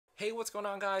Hey, what's going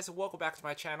on, guys? Welcome back to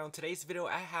my channel. In today's video,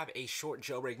 I have a short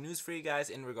jailbreak news for you guys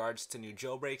in regards to new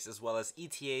jailbreaks as well as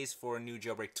ETAs for new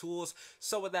jailbreak tools.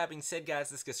 So with that being said,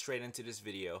 guys, let's get straight into this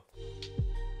video.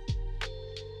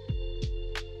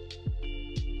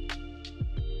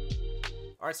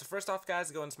 Alright, so first off, guys,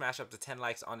 go and smash up to 10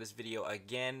 likes on this video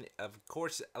again. Of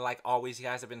course, like always, you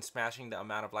guys have been smashing the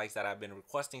amount of likes that I've been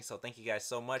requesting, so thank you guys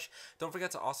so much. Don't forget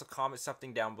to also comment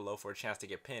something down below for a chance to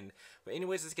get pinned. But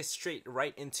anyways, let's get straight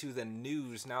right into the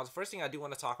news. Now, the first thing I do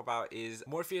want to talk about is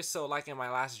Morpheus. So like in my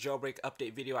last jailbreak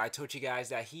update video, I told you guys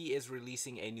that he is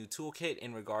releasing a new toolkit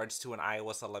in regards to an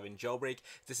iOS 11 jailbreak.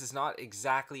 This is not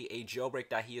exactly a jailbreak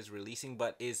that he is releasing,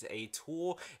 but is a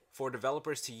tool for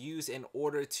developers to use in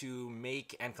order to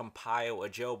make and compile a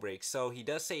jailbreak. So he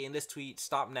does say in this tweet,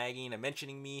 stop nagging and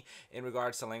mentioning me in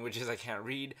regards to languages I can't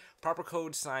read. Proper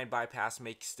code sign bypass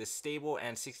makes this stable,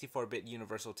 and 64-bit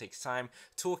universal takes time.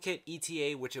 Toolkit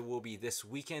ETA, which it will be this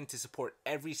weekend, to support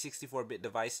every 64-bit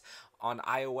device on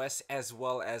iOS as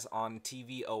well as on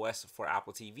TV OS for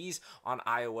Apple TVs on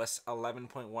iOS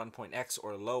 11.1.x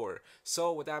or lower.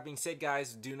 So with that being said,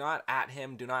 guys, do not at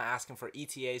him, do not ask him for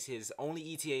ETAs. His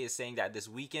only ETA is saying that this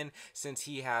weekend, since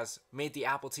he has made the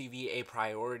Apple TV a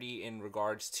priority in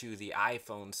regards to the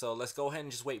iPhone. So let's go ahead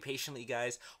and just wait patiently,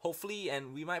 guys. Hopefully,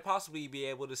 and we might possibly be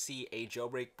able to see a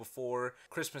jailbreak before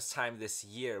Christmas time this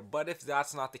year. But if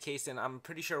that's not the case, then I'm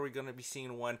pretty sure we're going to be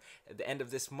seeing one at the end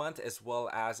of this month as well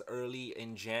as early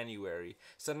in January.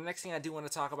 So the next thing I do want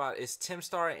to talk about is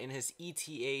Timstar in his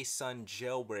ETASON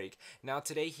jailbreak. Now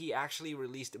today he actually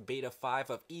released beta 5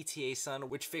 of ETASON,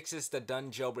 which fixes the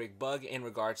done jailbreak bug in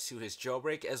regards to his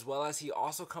jailbreak, as well as he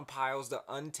also compiles the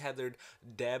untethered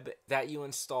deb that you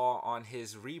install on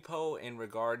his repo in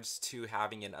regards to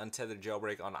having an untethered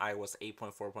jailbreak on iOS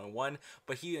 8.4.1.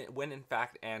 but he went in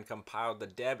fact and compiled the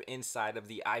deb inside of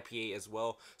the IPA as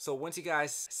well. So once you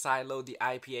guys sideload the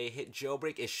IPA, hit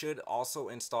jailbreak, it should also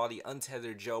install the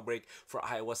untethered jailbreak for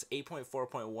iOS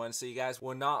 8.4.1, so you guys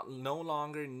will no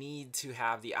longer need to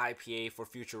have the IPA for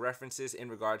future references in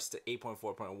regards to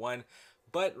 8.4.1.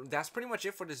 But that's pretty much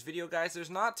it for this video, guys. There's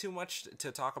not too much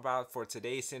to talk about for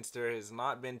today since there has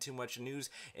not been too much news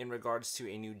in regards to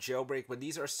a new jailbreak. But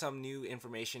these are some new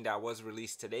information that was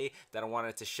released today that I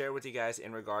wanted to share with you guys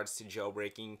in regards to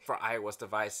jailbreaking for iOS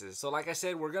devices. So like I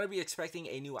said, we're going to be expecting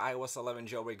a new iOS 11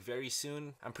 jailbreak very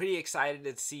soon. I'm pretty excited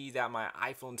to see that my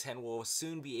iPhone 10 will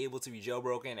soon be able to be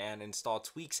jailbroken and install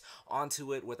tweaks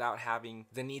onto it without having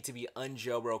the need to be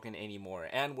unjailbroken anymore.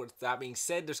 And with that being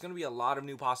said, there's going to be a lot of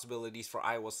new possibilities for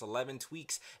iOS 11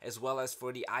 tweaks as well as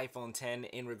for the iPhone 10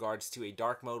 in regards to a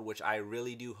dark mode, which I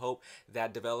really do hope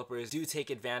that developers do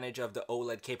take advantage of the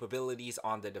OLED capabilities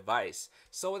on the device.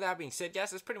 So with that being said,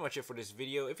 guys, that's pretty much it for this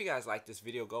video. If you guys like this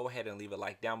video, go ahead and leave a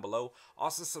like down below.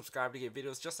 Also subscribe to get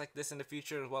videos just like this in the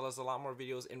future, as well as a lot more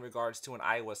videos in regards to an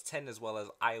iOS 10 as well as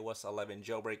iOS 11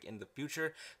 jailbreak in the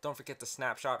future. Don't forget to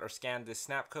snapshot or scan this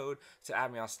snap code to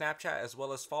add me on Snapchat, as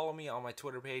well as follow me on my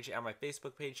Twitter page and my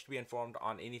Facebook page to be informed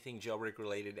on anything jailbreak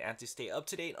related and to stay up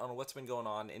to date on what's been going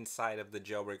on inside of the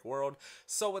jailbreak world.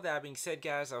 So with that being said,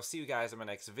 guys, I'll see you guys in my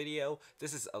next video.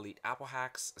 This is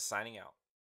EliteAppleHacks signing out.